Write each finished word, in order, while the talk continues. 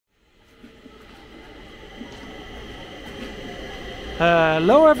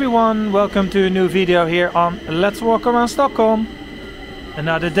Hello everyone, welcome to a new video here on Let's Walk Around Stockholm.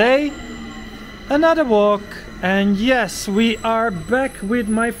 Another day, another walk, and yes, we are back with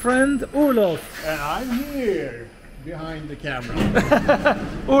my friend Olov. And I'm here, behind the camera.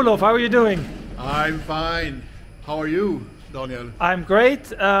 Olov, how are you doing? I'm fine. How are you, Daniel? I'm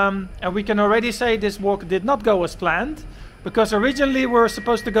great, and we can already say this walk did not go as planned, because originally we were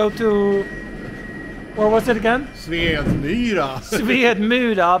supposed to go to... where was it again? Swedmyra.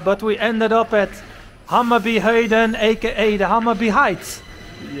 Swedmyra, but we ended up at Hammarbyhöjden, aka the Hammarby Heights.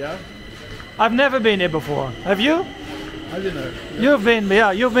 Yeah. I've never been here before. Have you? I've been there. Yeah. You've been,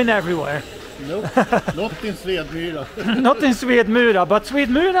 yeah, you've been everywhere. Nope, not in Swedmyra. Not in Swedmyra, but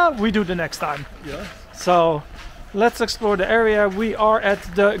Swedmyra we do the next time. Yeah. So let's explore the area. We are at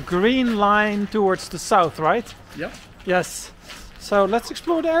the green line towards the south, right? Yeah. Yes. So let's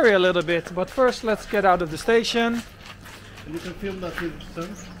explore the area a little bit, but first let's get out of the station. And you can film that with sun.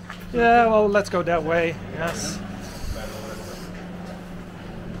 Yeah, well, let's go that way. Yes.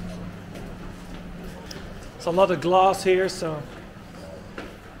 It's a lot of glass here, so...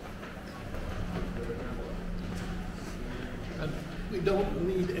 And we don't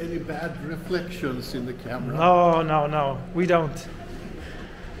need any bad reflections in the camera. No, we don't.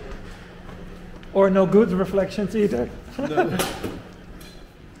 Or no good reflections either. No.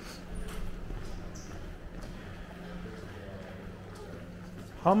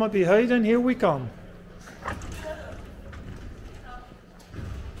 Hammarbyhöjden, here we come.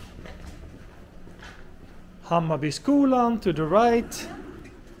 Hammarbyskolan to the right.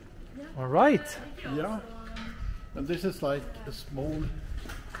 All right. Yeah. And this is like a small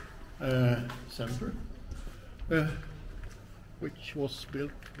center, which was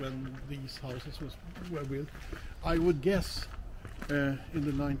built when these houses were built. I would guess in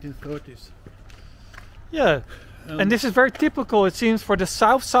the 1930s. Yeah. And this is very typical, it seems, for the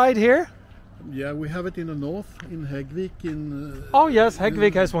south side here. Yeah, we have it in the north, in Häggvik, in... oh yes,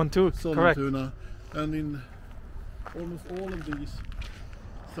 Häggvik has one too, correct. And in almost all of these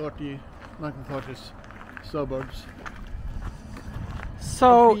 1930s suburbs.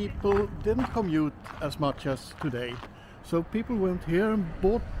 So people didn't commute as much as today. So people went here and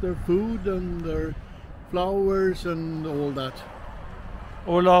bought their food and their flowers and all that.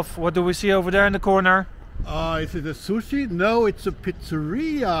 Olov, what do we see over there in the corner? Is it a sushi? No, it's a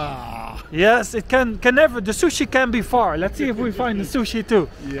pizzeria. Yes, it can never, the sushi can be far. Let's see if we find the sushi too.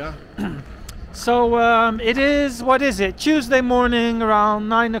 Yeah. So it is, what is it? Tuesday morning around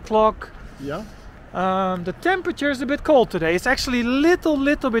 9 o'clock. Yeah. The temperature is a bit cold today. It's actually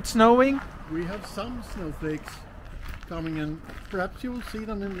little bit snowing. We have some snowflakes coming in. Perhaps you will see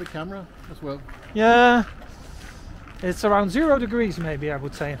them in the camera as well. Yeah. It's around 0 degrees maybe, I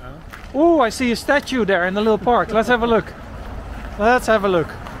would say. Oh, I see a statue there in the little park. Let's have a look. Let's have a look.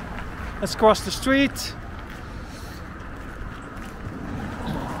 Let's cross the street.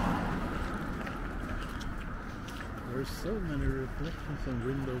 There's so many reflections and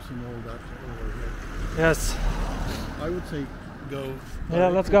windows and all that over here. Yes. I would say go. Yeah,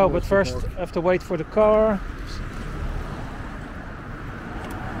 let's go, but first I have to wait for the car.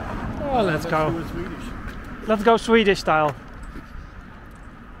 Oh, let's go. Let's go Swedish style.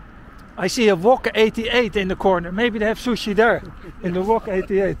 I see a Wok 88 in the corner. Maybe they have sushi there in the Wok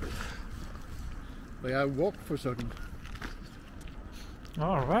 88. They have Wok for certain.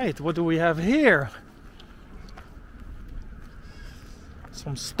 All right, what do we have here?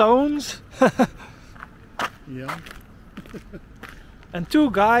 Some stones. Yeah. And two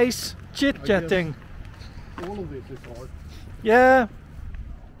guys chit-chatting. All of this is art. Yeah.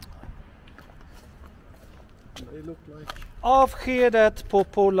 They look like... Avskedet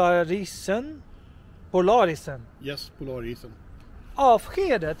popularizen. Polarisen. Yes, polarisen.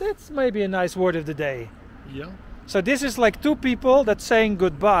 Avskedet, that's maybe a nice word of the day. Yeah. So this is like two people that's saying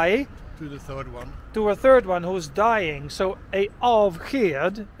goodbye To the third one. to a third one who's dying. So a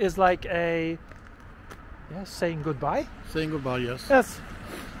avsked is like a... yeah, saying goodbye. Saying goodbye, yes. Yes.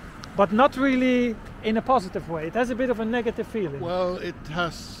 But not really in a positive way. It has a bit of a negative feeling. Well, it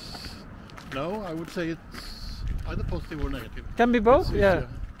has... No, I would say it's either positive or negative. Can be both? It's, Yeah.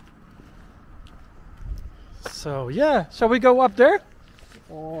 So yeah, shall we go up there?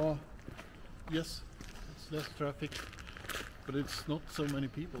 Yes, it's less traffic, but it's not so many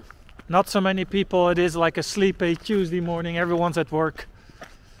people. Not so many people. It is like a sleepy Tuesday morning. Everyone's at work.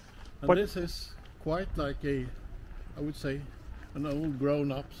 And But this is quite like a, I would say, an old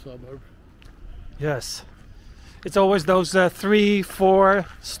grown-up suburb. yes, it's always those 3-4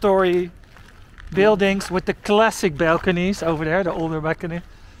 story buildings with the classic balconies over there, the older balcony.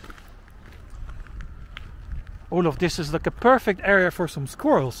 Olov, this is like a perfect area for some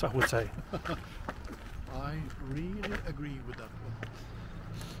squirrels, I would say. I really agree with that one.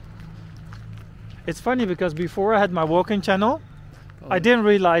 It's funny because before I had my walking channel, I didn't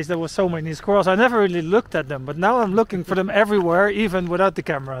realize there were so many squirrels. I never really looked at them, but now I'm looking for them everywhere, even without the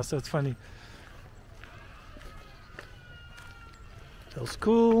camera, so it's funny. That's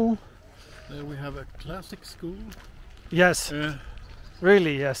cool. There we have a classic school. Yes,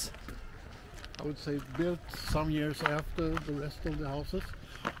 really, yes. I would say built some years after the rest of the houses.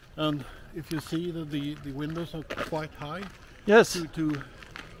 And if you see that the windows are quite high, Yes, to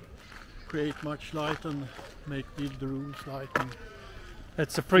create much light and make the rooms light. And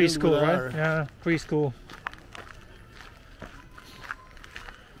it's a preschool, with right? air. Yeah, preschool.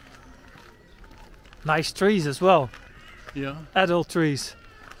 Nice trees as well, yeah, adult trees.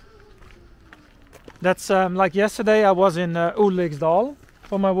 That's like yesterday I was in Ulriksdal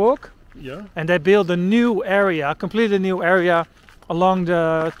for my walk, yeah. and they built a new area, a completely new area along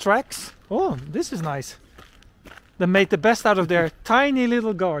the tracks. Oh, this is nice. They made the best out of their tiny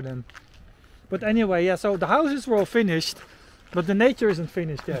little garden. But anyway, yeah, so the houses were all finished, but the nature isn't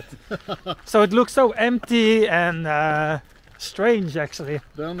finished yet. So it looks so empty and strange, actually.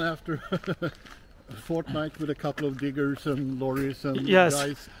 Then after a fortnight with a couple of diggers and lorries and Yes.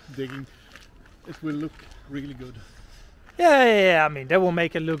 guys digging, it will look really good. Yeah, I mean, they will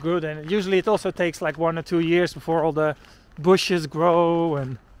make it look good, and usually it also takes like 1 or 2 years before all the bushes grow.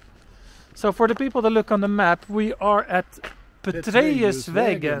 And so for the people that look on the map, we are at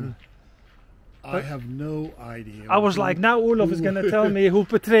Petraeusvägen. I have no idea. I was like, now Olov is gonna tell me who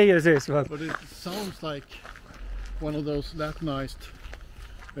Petraeus is. But But it sounds like one of those Latinized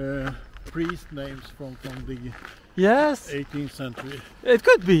priest names from the yes, 18th century. it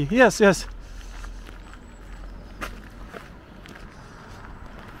could be. Yes.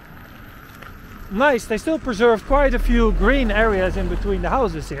 Nice. They still preserve quite a few green areas in between the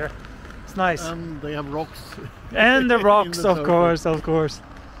houses here. It's nice. They have rocks. And the in rocks, the of circle. course.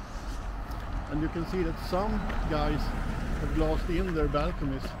 And you can see that some guys have glassed in their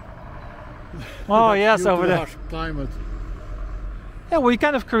balconies. Oh, That's yes, due to over the there. harsh climate. Yeah, we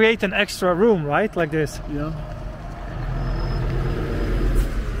kind of create an extra room, right? Like this. Yeah.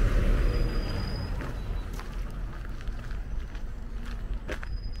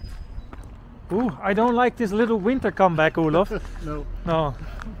 Ooh, I don't like this little winter comeback, Olov. No. No.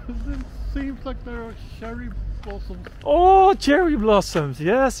 It seems like there are cherry blossoms. Oh, cherry blossoms.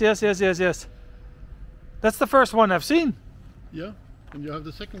 Yes. That's the first one I've seen. Yeah. And you have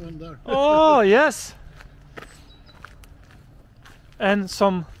the second one there. Oh, yes. And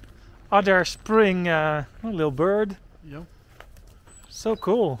some other spring, a little bird. Yeah. So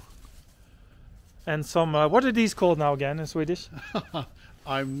cool. And some, what are these called now again in Swedish?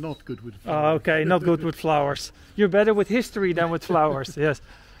 I'm not good with Oh, flowers. okay, not good with flowers. You're better with history than with flowers, yes.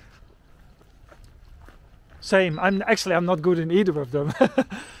 Same, I'm not good in either of them.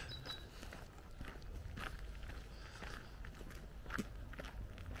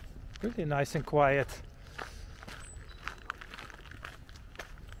 Really nice and quiet.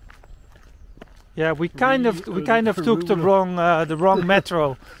 Yeah, we kind of took the wrong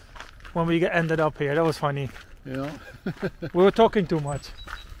metro when we ended up here. That was funny. Yeah. We were talking too much.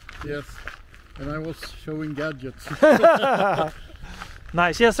 Yes. And I was showing gadgets.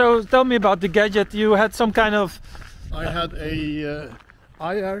 Nice. Yeah. So tell me about the gadget. You had some kind of I had a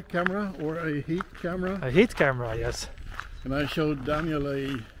IR camera or a heat camera, a heat camera. Yes. and I showed Daniel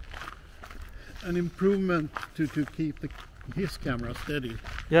an improvement to keep his camera steady.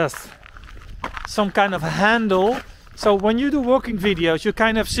 Yes. Some kind of handle. So when you do walking videos, you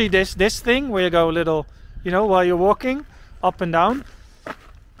kind of see this thing where you go a little, while you're walking up and down.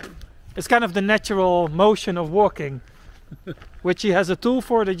 It's kind of the natural motion of walking, which he has a tool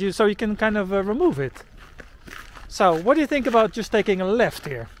for so you can kind of remove it. So what do you think about just taking a left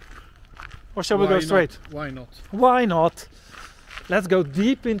here? Or shall we go straight? Why not? Why not? Let's go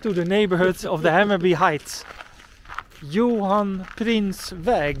deep into the neighborhoods of the Hammarby Heights. Johan Prins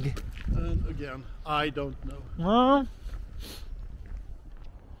Väg. And again, I don't know.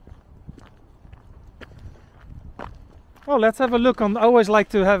 Well, oh, let's have a look on. I always like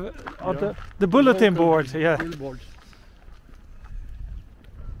to have the bulletin board. Yeah. Billboard.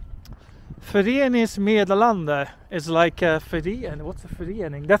 Föreningsmeddelande is like förening. What's a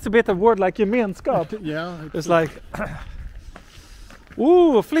förening? That's a bit of word like gemenskap. Yeah. It's like,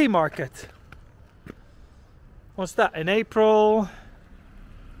 ooh, a flea market. What's that? In April.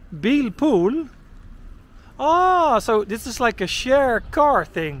 Bilpool. Ah, so this is like a share car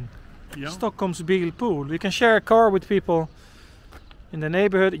thing. Yeah. Stockholm's Bilpool. You can share a car with people in the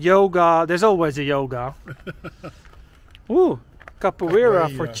neighborhood. Yoga, there's always a yoga. Ooh, capoeira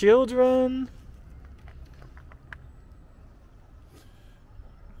for children.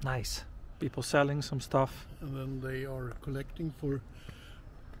 Nice. People selling some stuff. And then they are collecting for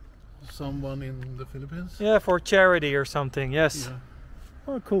someone in the Philippines. Yeah, for charity or something, yes. Yeah.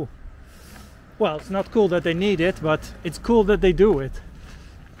 Oh, cool. Well, it's not cool that they need it, but it's cool that they do it.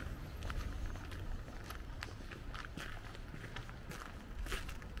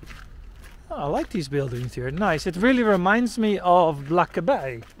 Oh, I like these buildings here. Nice. It really reminds me of Black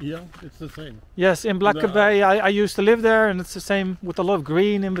Bay. Yeah, it's the same. Yes, in Black Bay I used to live there, and it's the same with a lot of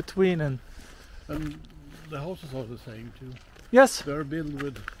green in between. And the houses are the same too. yes. They're built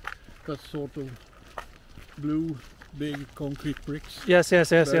with that sort of blue, big concrete bricks. Yes.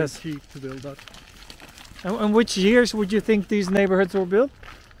 Very cheap to build that. And which years would you think these neighborhoods were built?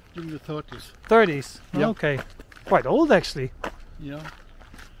 In the 30s. 30s? Yeah. Okay. Quite old actually. Yeah.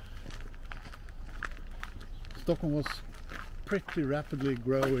 Stockholm was pretty rapidly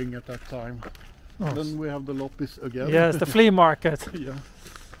growing at that time. Oh. Then we have the Loppis again. Yes, the flea market. Yeah.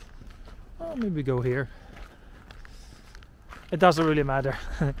 Oh, maybe go here. It doesn't really matter.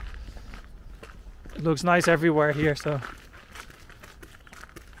 It looks nice everywhere here, so.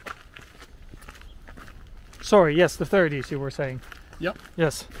 Sorry, yes, the 30s you were saying. Yeah.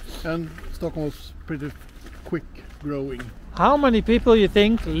 Yes. And Stockholm was pretty quick growing. How many people you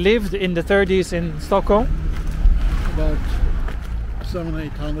think lived in the 30s in Stockholm? About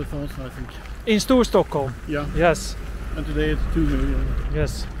 700,000-800,000, I think. In Storstockholm? Yeah. Yes. And today it's 2 million.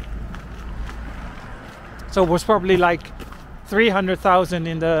 Yes. So it was probably like 300,000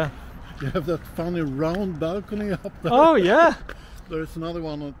 in the... You have that funny round balcony up there. Oh yeah. There's another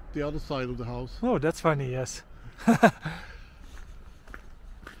one on the other side of the house. Oh, that's funny, yes.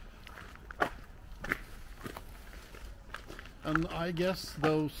 And I guess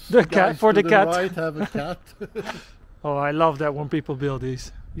those The guys cat for to the cat. right have a cat. Oh, I love that when people build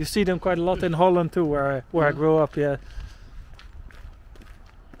these. You see them quite a lot in Holland too, where I grew up, yeah.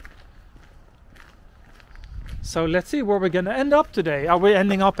 So let's see where we're gonna end up today. Are we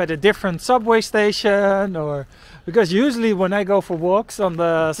ending up at a different subway station, or because usually when I go for walks on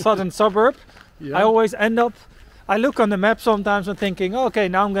the southern suburb, Yeah. I always end up. I look on the map sometimes and thinking, okay,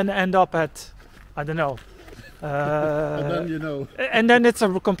 now I'm gonna end up at, I don't know. And then you know. And then it's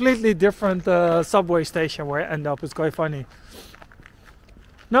a completely different subway station where I end up. It's quite funny.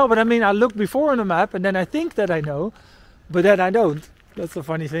 No, but I mean, I look before on the map and then I think that I know, but then I don't. That's the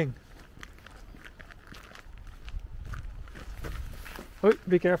funny thing. Oh,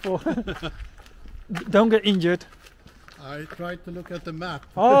 be careful. Don't get injured. I tried to look at the map.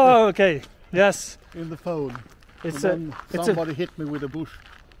 Oh, okay. Yes. In the phone. It's and a. then somebody hit me with a bush.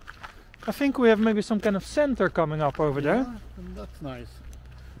 I think we have maybe some kind of center coming up over there. And that's nice.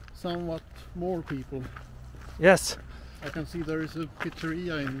 Somewhat more people. Yes. I can see there is a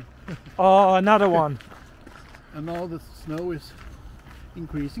pizzeria in. Oh, another one. And now the snow is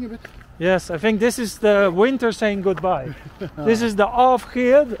increasing a bit. Yes, I think this is the winter saying goodbye. This is the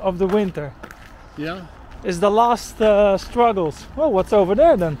afgeer of the winter. Yeah. Is the last struggles. Oh, what's over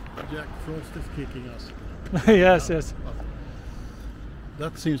there then? Jack Frost is kicking us. Yes, yes.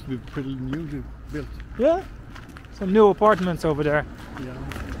 That seems to be pretty newly built. Yeah, some new apartments over there. Yeah.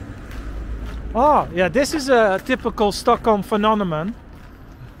 Oh, yeah, this is a typical Stockholm phenomenon.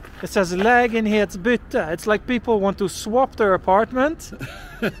 It says lägenhetsbyte. It's like people want to swap their apartment.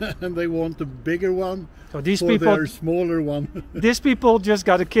 And they want a bigger one. So these for people, their smaller one. these people just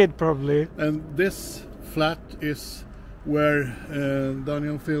got a kid probably. And this flat is where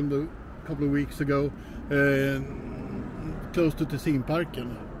Daniel filmed a couple of weeks ago, close to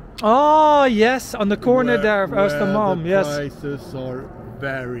Tessinparken. Oh yes, on the corner there of Östermalm. The Yes. prices are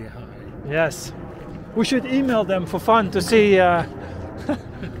very high. Yes. We should email them for fun to see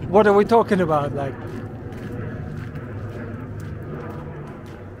what are we talking about, like.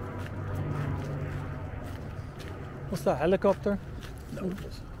 What's that, helicopter? No, it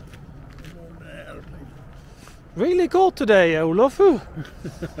was an airplane. Really cold today, Olov. Ooh.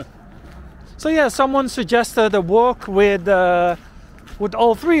 So yeah, someone suggested a walk with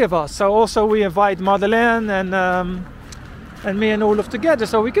all three of us. So also we invite Madeleine and me and Olov together,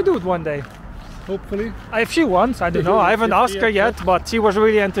 so we could do it one day. Hopefully. If she wants, I don't know. I haven't asked her yet, but she was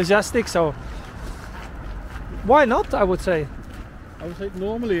really enthusiastic, so why not? I would say. I would say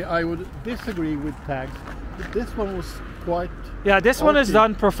normally I would disagree with tags, but this one was quite. Yeah, this one is arty.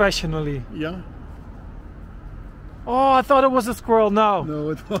 done professionally. Yeah. Oh, I thought it was a squirrel. No, No,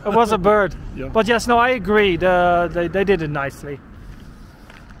 it was. it was a bird. Yeah. But yes, no, I agree. They did it nicely.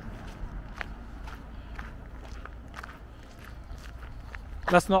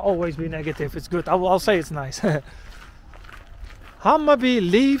 Let's not always be negative. It's good. I'll say it's nice. Hammarby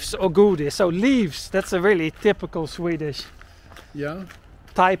leaves or godis. So leaves. That's a really typical Swedish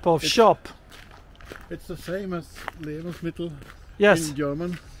type of shop. It's the same as Lebensmittel Yes. in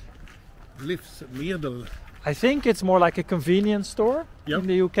German. Livsmedel. I think it's more like a convenience store in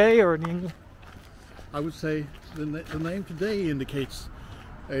the UK or in England. I would say the name today indicates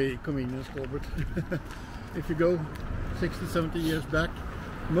a convenience store, but if you go 60, 70 years back,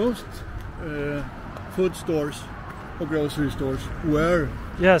 most food stores or grocery stores were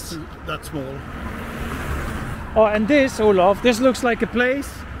that small. Oh, and this, Olov, this looks like a place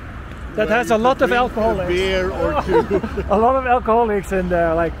that Where has you a lot could of drink alcoholics. a beer or two. A lot of alcoholics in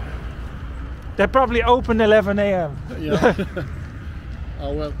there. Like they probably open 11 a.m. Yeah.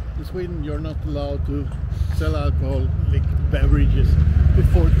 Oh well, in Sweden you're not allowed to sell alcoholic beverages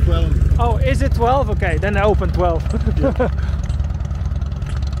before 12. Oh, is it 12? Okay, then I open 12.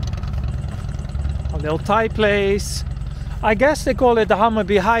 A little Thai place. I guess they call it the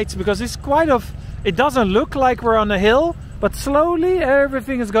Hammarby Heights because it's it doesn't look like we're on a hill, but slowly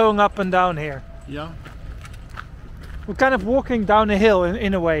everything is going up and down here. Yeah. We're kind of walking down a hill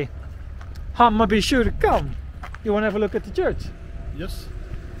in a way. Hammarby should come. You want to have a look at the church? Yes.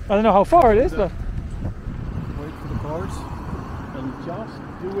 I don't know how far it is, but wait for the cars and just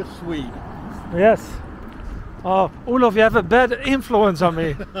do a Swede. yes. Oh, Olov, you have a bad influence on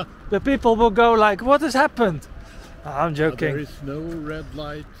me. The people will go like, what has happened? I'm joking. There is no red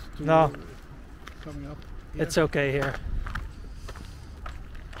light coming up here. It's okay here.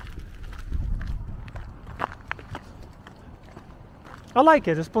 I like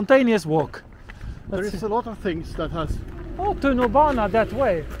it, a spontaneous walk. There is a lot of things that has... Oh, tunnelbana that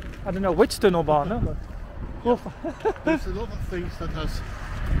way. I don't know which tunnelbana, but... There's a lot of things that has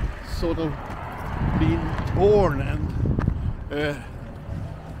sort of been born and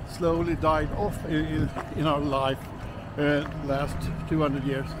slowly died off in our life last 200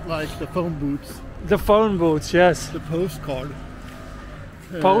 years, like the phone booths. The phone booths, yes. The postcard.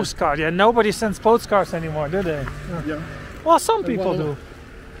 Postcard, yeah. Nobody sends postcards anymore, do they? Yeah. Well, some people do.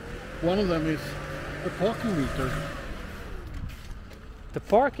 One of them is the parking meter. The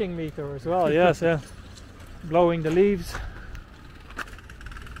parking meter as well, yes, yeah. Blowing the leaves.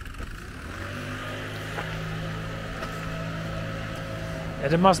 Yeah,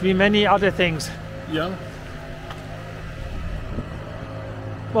 there must be many other things. Yeah.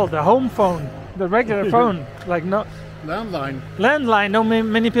 Well, the home phone, the regular phone, like no Landline. landline. No,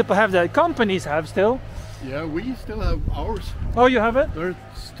 many people have that. Companies have still. Yeah, we still have ours. Oh, you have it? There's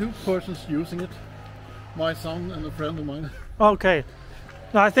 2 persons using it. My son and a friend of mine. Okay.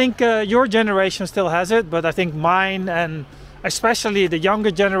 No, I think your generation still has it, but I think mine and especially the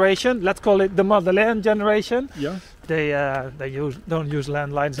younger generation, let's call it the motherland generation, Yeah. they don't use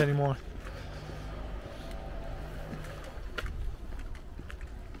landlines anymore.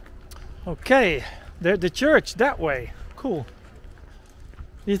 Okay, the church that way. Cool.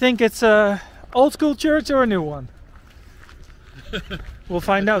 You think it's a old school church or a new one? We'll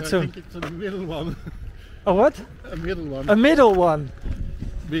find out soon. I think it's a middle one. A what? A middle one. A middle one.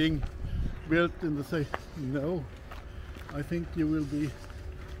 Being built in the same. No, I think you will be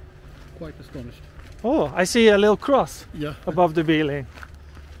quite astonished. Oh, I see a little cross Yeah. above the building.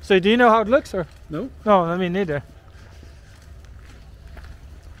 So do you know how it looks, or? No? No, I mean neither.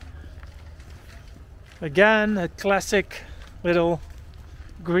 Again, a classic little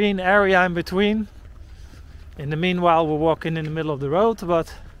green area in between. In the meanwhile, we're walking in the middle of the road,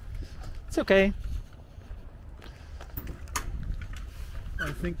 but it's okay.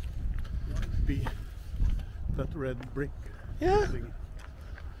 I think it might be that red brick Yeah. building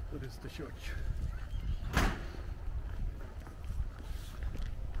that is the church.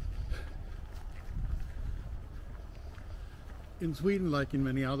 In Sweden, like in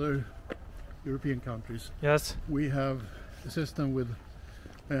many other European countries, Yes. we have a system with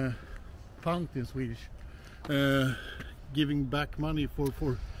pant in Swedish, giving back money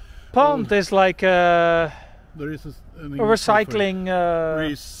for Pond is like there is an a recycling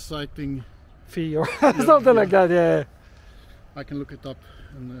recycling. fee or something like that. Yeah. I can look it up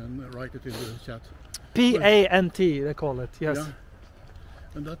and write it in the chat. PANT they call it. Yes. Yeah.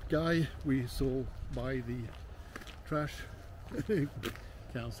 And that guy we saw by the trash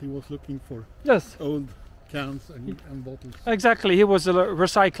cans, he was looking for Yes. old cans and bottles. Exactly. He was a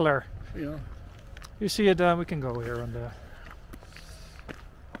recycler. Yeah. You see it? We can go here on the.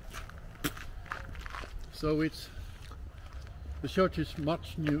 So the church is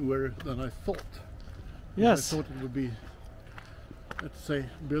much newer than I thought. Yes. I thought it would be, let's say,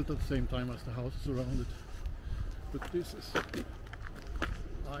 built at the same time as the houses around it. But this is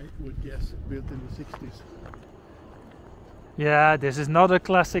I would guess built in the 60s. Yeah, this is not a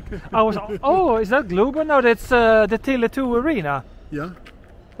classic. Oh, is that Globen? No, that's the Tele2 Arena. Yeah,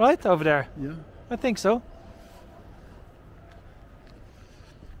 Right over there. yeah. I think so.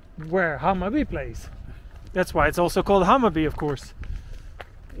 Where Hammarby plays. That's why it's also called Hammarby, of course.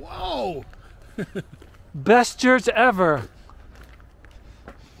 Wow! Best church ever.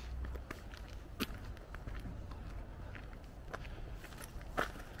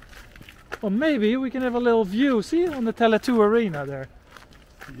 Well, maybe we can have a little view, see, on the Tele2 Arena there.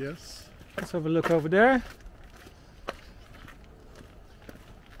 Yes. Let's have a look over there.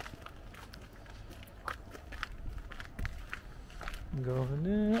 Go over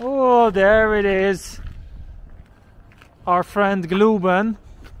there. Oh, there it is. Our friend Globen,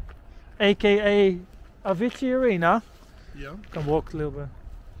 aka Avicii Arena. Yeah. Can walk a little bit.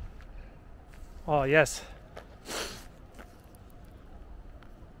 Oh, yes.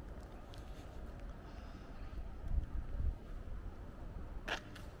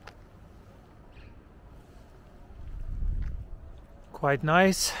 Quite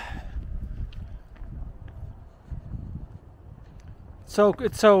nice. So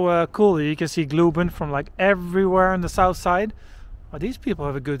it's so cool. You can see Globen from like everywhere on the south side. Oh, these people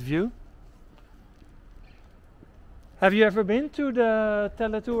have a good view. Have you ever been to the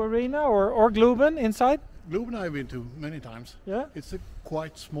Tele2 Arena or Globen inside? Globen I've been to many times. Yeah. It's a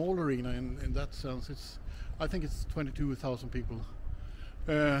quite small arena in that sense. I think it's 22,000 people.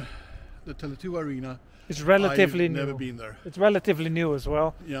 The Tele2 Arena. It's relatively I've new. never been there. It's relatively new as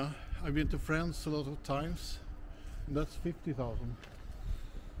well. Yeah, I've been to France a lot of times. And that's 50,000.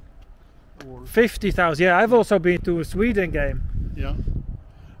 Or 50,000. Yeah, I've also been to a Sweden game. yeah,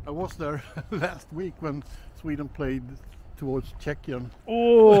 I was there last week when Sweden played towards Czechia.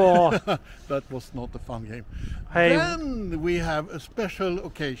 Oh, That was not a fun game. hey, Then we have a special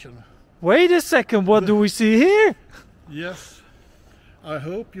occasion. wait a second. What do we see here? Yes, I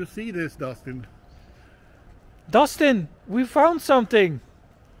hope you see this, Dustin. Dustin, we found something.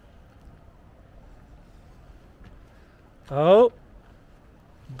 Oh,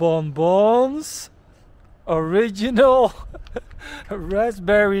 bonbons, original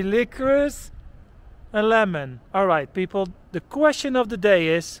raspberry licorice, and lemon. All right, people. The question of the day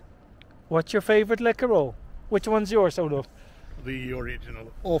is, what's your favorite Läkerol? Which one's yours, Olov? The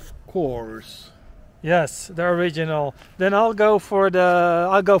original, of course. Yes, the original. Then I'll go for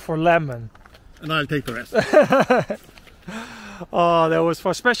lemon. And I'll take the rest. Oh, that was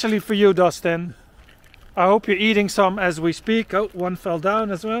especially for you, Dustin. I hope you're eating some as we speak. Oh, one fell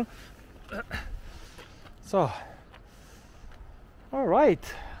down as well. So, all right.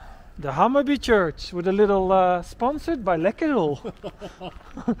 The Hammarby Church with a little sponsored by Läkerol.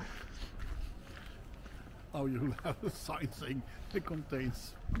 Oh, you'll have a sign saying it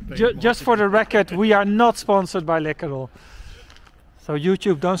contains. Just for the record, we are not sponsored by Läkerol. So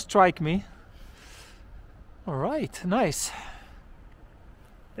YouTube, don't strike me. All right, nice.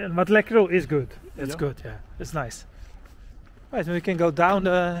 And but Läkerol is good. It's Yeah. good, yeah. It's nice. Right, we can go down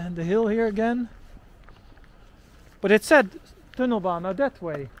the hill here again. But it said tunnelbana that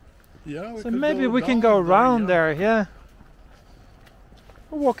way. Yeah, So maybe we can go down around there, there, yeah.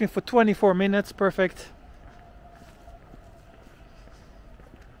 We're walking for 24 minutes, perfect.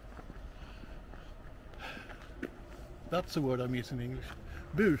 That's the word I miss in English.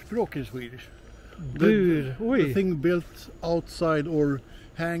 Burspråk in Swedish. Dude, The thing built outside or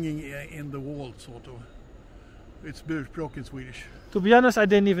hanging in the wall, sort of. It's burspråk in Swedish. To be honest, I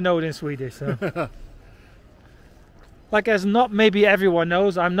didn't even know it in Swedish. So. Like as not maybe everyone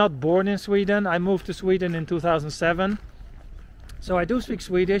knows, I'm not born in Sweden. I moved to Sweden in 2007. So I do speak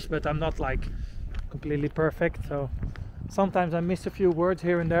Swedish, but I'm not like completely perfect. So sometimes I miss a few words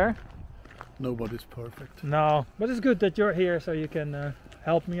here and there. Nobody's perfect. No, but it's good that you're here so you can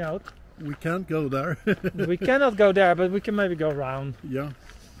help me out. We can't go there. We cannot go there, but we can maybe go around. Yeah.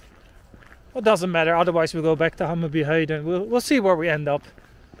 It doesn't matter, otherwise we'll go back to Hammarbyhöjden. We'll see where we end up.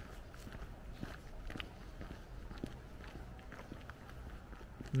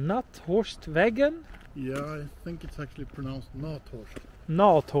 Natthorstvägen? Yeah, I think it's actually pronounced Nathorst.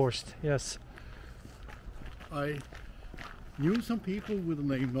 Nathorst, yes. I knew some people with the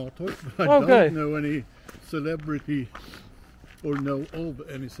name Nathorst, but I Okay. don't know any celebrity or know of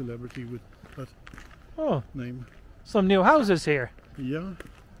any celebrity with that Oh, name. some new houses here. Yeah,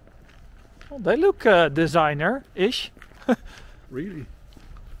 Well, they look designer-ish. really.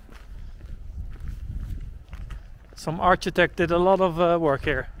 Some architect did a lot of work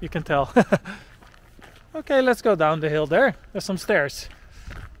here, you can tell. Okay, let's go down the hill there. There's some stairs.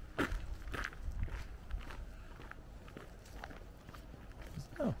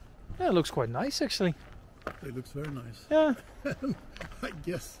 Oh. Yeah, it looks quite nice actually. It looks very nice. Yeah. I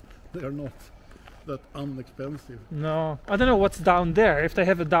guess they are not that inexpensive. No, I don't know what's down there. If they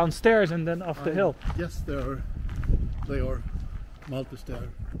have it downstairs and then off the hill. Yes, they are multi-stair.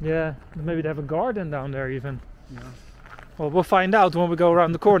 Yeah, maybe they have a garden down there even. Yeah. Well, we'll find out when we go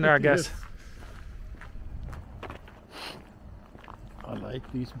around the corner, I guess. Yes. I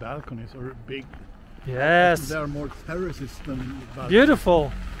like these balconies, are big. Yes. They are more terraces than balconies.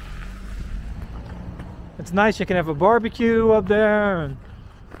 Beautiful. It's nice. You can have a barbecue up there. And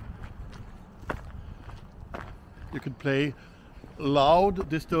you could play loud,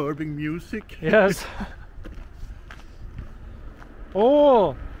 disturbing music. yes.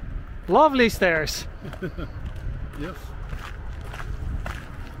 Oh, lovely stairs. Yes.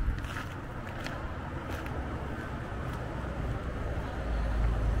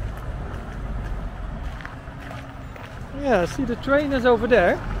 Yeah, see the train is over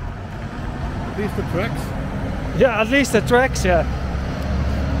there. At least the tracks. Yeah, at least the tracks, yeah.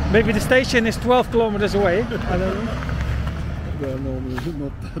 Maybe the station is 12 kilometers away. I don't know. Well, normally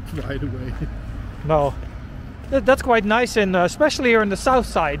not that wide away. No. That's quite nice, and especially here on the south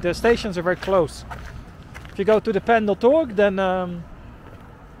side, the stations are very close. If you go to the Pendeltåg, then...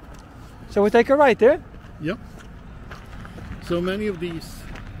 So we take a right there? Yep. So many of these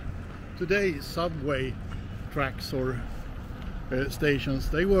today subway tracks or stations,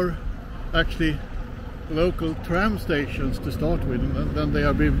 they were actually local tram stations to start with, and then they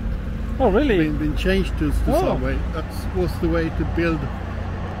have been been changed to subway. That was the way to build,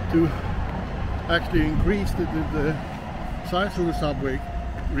 to actually increase the size of the subway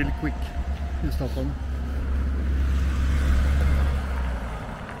really quick in Stockholm.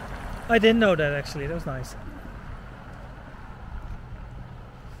 I didn't know that actually, that was nice.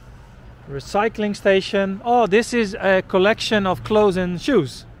 Recycling station. Oh, this is a collection of clothes and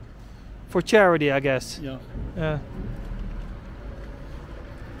shoes for charity, I guess. Yeah. Yeah.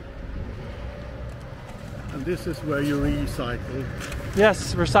 And this is where you recycle.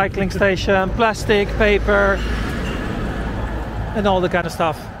 Yes, recycling station, plastic, paper, and all the kind of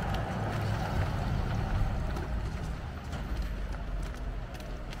stuff.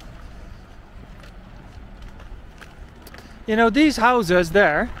 You know, these houses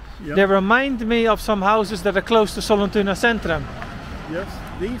there, Yep. they remind me of some houses that are close to Sollentuna Centrum. Yes,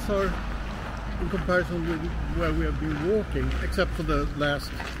 these are in comparison with where we have been walking, except for the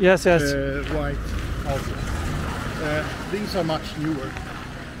last Yes, yes. white houses. These are much newer.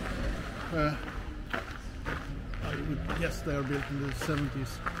 I would guess they are built in the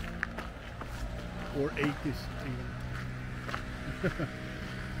 70s or 80s even.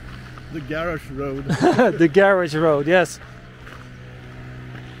 The garage road. The garage road, yes.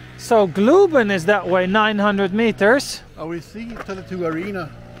 So Globen is that way, 900 meters. Oh, we see Tele2 Arena.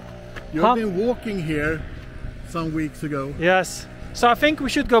 You've Huh? been walking here some weeks ago. Yes. So I think we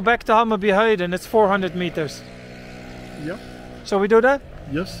should go back to Hammarbyhöjden. It's 400 meters. Yep. So we do that?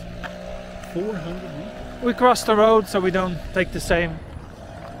 Yes. 400 meters. We cross the road so we don't take the same.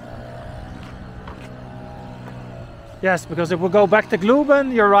 Yes, because if we go back to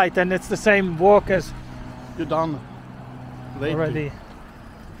Globen, you're right, and it's the same walk as You're done. Lately. already.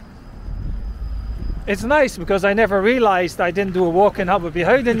 It's nice because I never realized I didn't do a walk in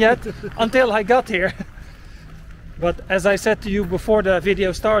Hammarbyhöjden yet until I got here. But as I said to you before the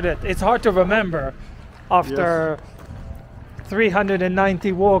video started, it's hard to remember after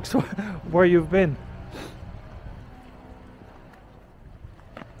 390 walks where you've been.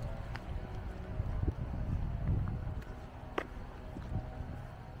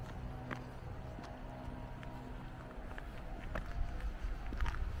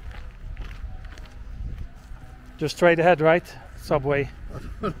 Just straight ahead, right? Subway.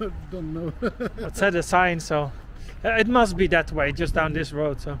 I don't know. It said a sign, so it must be that way, just down this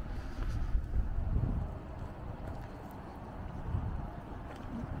road. So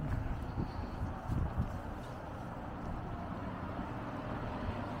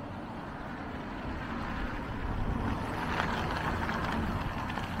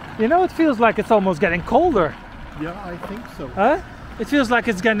you know, it feels like it's almost getting colder. Yeah, I think so. Huh? It feels like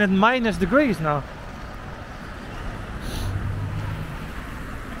it's getting at -degrees now.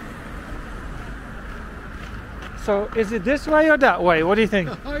 So is it this way or that way? What do you think?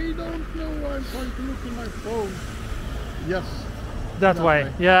 I don't know. I'm trying to look in my phone. Yes. That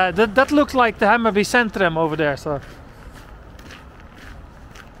way. Yeah, that looks like the Hammarby Centrum over there. So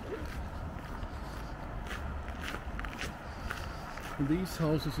These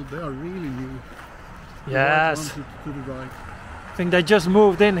houses, they are really new. The yes, right one to the right. I think they just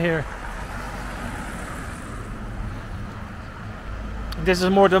moved in here. This is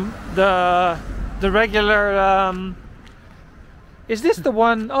more the regular. Is this the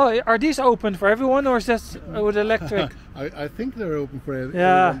one? Oh, are these open for everyone, or is this with electric? I think they're open for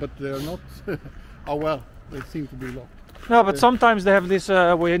Yeah. everyone, but they're not. Oh well, they seem to be locked. No, but sometimes they have this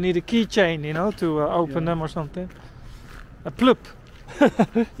where you need a keychain, you know, to open them or something. A plup.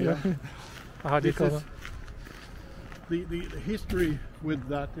 Yeah. How do you call it? The history with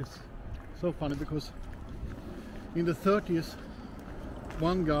that is so funny because in the 30s,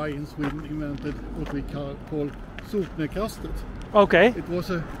 one guy in Sweden invented what we call sopnedkastet. Okay. It was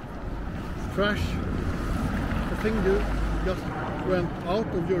a trash, a thing you just went out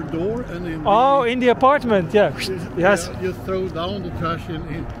of your door and in the apartment, yeah. Yes. You throw down the trash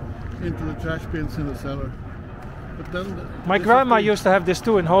into the trash bins in the cellar. But then my grandma used to have this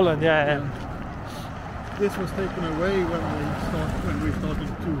too in Holland, yeah. This was taken away when we started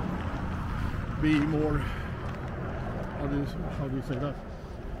to be more, how do you say that?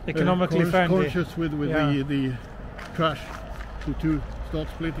 Economically friendly. Conscious with the trash to start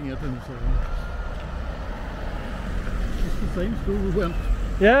splitting it and so on. It's the same school we went.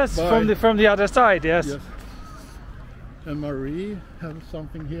 Yes, from the other side, yes. Yes. And Marie has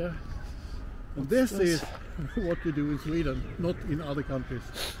something here. And this is what you do in Sweden, not in other countries.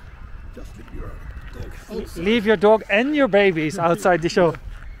 Just leave your dog outside. Leave your dog and your babies outside the show.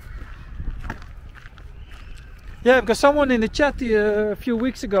 Yeah, because someone in the chat a few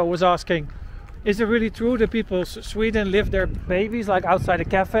weeks ago was asking, is it really true that people in Sweden leave their babies like outside a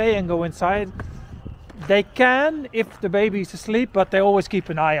cafe and go inside? They can if the baby's asleep, but they always keep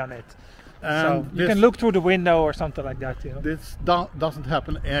an eye on it. So you can look through the window or something like that. You know? This doesn't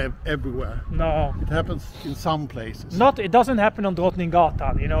happen everywhere. No. It happens in some places. It doesn't happen on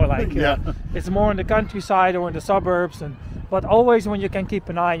Drottninggatan, you know, like it's more in the countryside or in the suburbs, but always when you can keep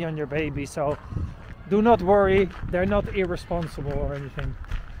an eye on your baby. So do not worry, they're not irresponsible or anything.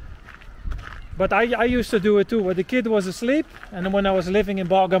 But I used to do it too, when the kid was asleep, and when I was living in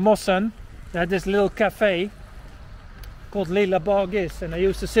Bagarmossen, they had this little cafe called Lilla Bagis, and I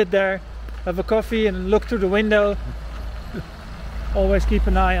used to sit there, have a coffee and look through the window. Always keep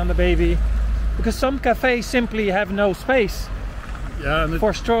an eye on the baby, because some cafes simply have no space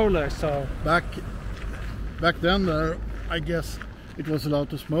for strollers. So back then, I guess it was allowed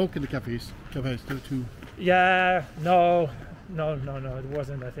to smoke in the cafes too. Yeah, no, it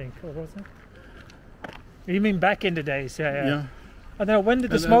wasn't. I think, or was it? You mean back in the days? Yeah. I don't know, when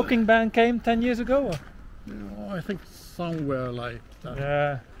did the smoking ban came? 10 years ago? Or? I think somewhere like that.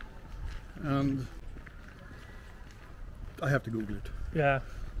 Yeah. And I have to Google it. Yeah,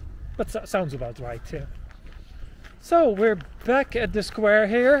 but sounds about right. Yeah. So we're back at the square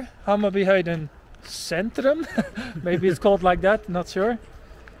here, Hammarbyhöjden Centrum. Maybe it's called like that. Not sure.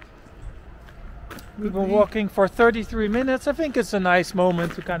 We've been walking for 33 minutes. I think it's a nice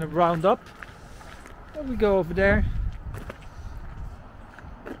moment to kind of round up. And we go over there.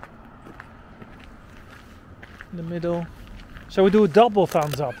 In the middle. Shall we do a double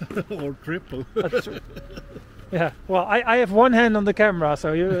thumbs up? Or triple. Yeah, well, I have one hand on the camera,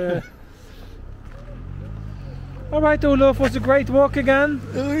 so you... Alright, Olov, was a great walk again.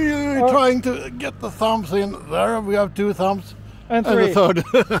 You're trying to get the thumbs in. There we have 2 thumbs. And 3. And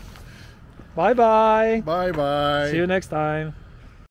the third. Bye bye. Bye bye. See you next time.